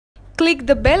Click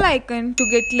the bell icon to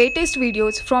get latest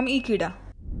videos from Ekeeda.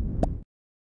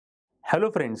 Hello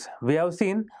friends, we have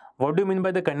seen what do you mean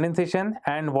by the condensation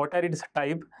and what are its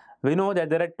type. We know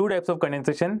that there are two types of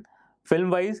condensation,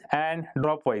 film-wise and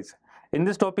drop-wise. In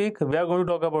this topic, we are going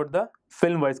to talk about the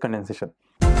film-wise condensation.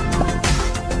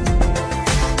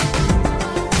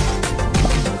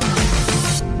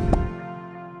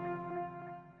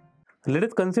 Let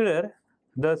us consider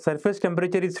the surface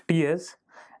temperature is Ts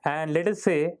and let us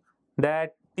say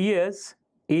that Ts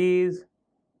is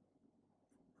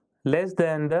less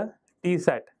than the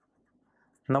Tsat.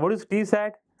 Now what is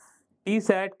Tsat?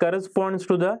 Tsat corresponds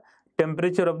to the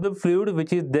temperature of the fluid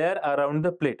which is there around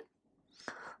the plate.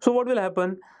 So what will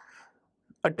happen?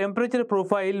 A temperature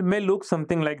profile may look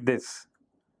something like this.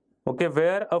 Okay,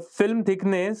 where a film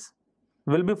thickness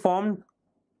will be formed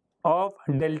of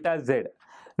delta Z.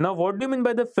 Now what do you mean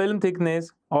by the film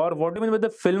thickness, or what do you mean by the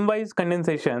film-wise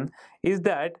condensation is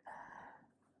that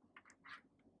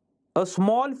a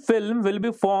small film will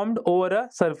be formed over a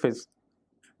surface.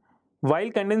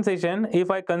 While condensation, if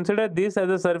I consider this as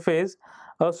a surface,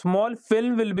 a small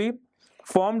film will be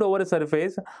formed over a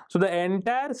surface. So the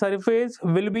entire surface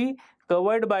will be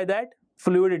covered by that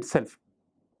fluid itself.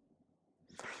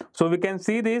 So we can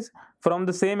see this from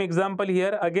the same example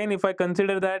here. Again, if I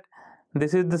consider that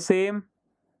this is the same,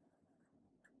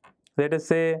 let us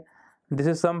say this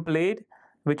is some plate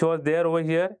which was there over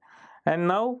here, and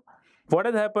now what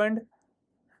has happened?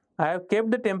 I have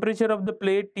kept the temperature of the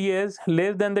plate Ts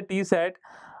less than the Tsat.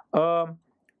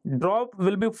 Drop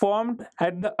will be formed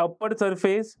at the upper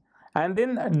surface, and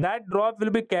then that drop will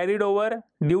be carried over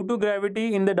due to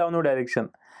gravity in the downward direction.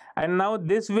 And now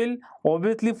this will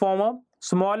obviously form a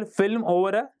small film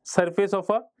over a surface of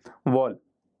a wall.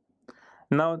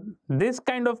 Now this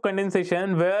kind of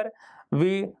condensation where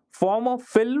we form a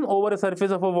film over a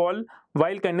surface of a wall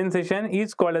while condensation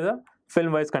is called as a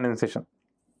film-wise condensation.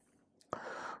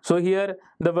 So here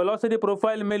the velocity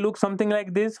profile may look something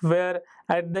like this, where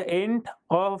at the end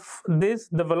of this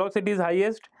the velocity is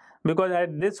highest because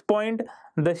at this point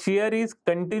the shear is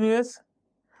continuous,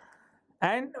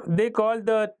 and they call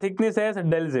the thickness as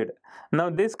del Z. Now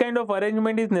this kind of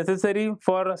arrangement is necessary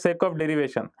for sake of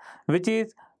derivation, which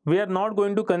is we are not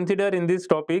going to consider in this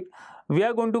topic. We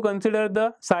are going to consider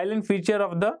the silent feature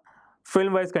of the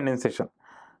film-wise condensation.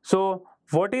 So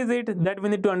what is it that we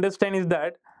need to understand is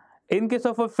that in case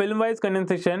of a film-wise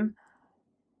condensation,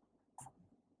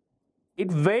 it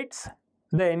wets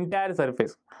the entire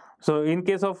surface. So in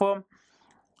case of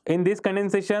in this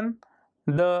condensation,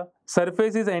 the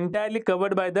surface is entirely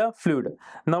covered by the fluid.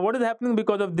 Now what is happening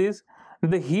because of this?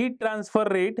 The heat transfer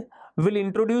rate will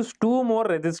introduce two more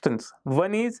resistance.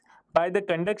 One is by the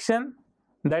conduction,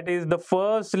 that is the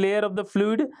first layer of the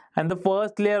fluid and the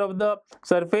first layer of the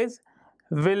surface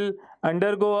will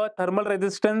undergo a thermal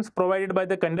resistance provided by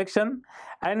the conduction,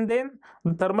 and then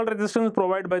the thermal resistance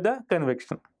provided by the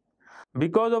convection.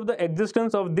 Because of the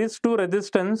existence of these two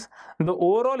resistance, the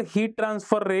overall heat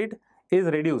transfer rate is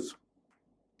reduced.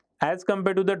 As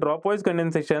compared to the drop-wise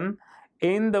condensation,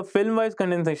 in the film-wise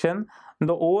condensation,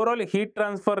 the overall heat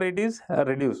transfer rate is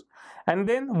reduced. And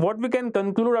then what we can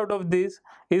conclude out of this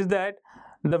is that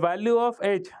the value of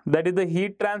H, that is the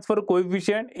heat transfer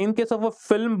coefficient in case of a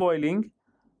film boiling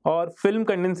or film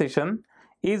condensation,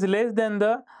 is less than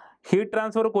the heat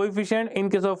transfer coefficient in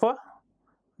case of a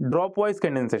drop-wise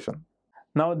condensation.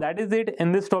 Now that is it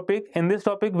in this topic. In this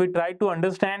topic, we try to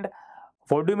understand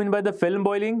what do you mean by the film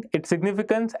boiling, its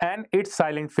significance and its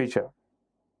silent feature.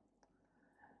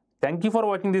 Thank you for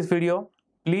watching this video.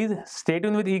 Please stay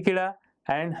tuned with Ekeeda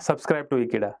and subscribe to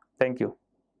Ekeeda. Thank you.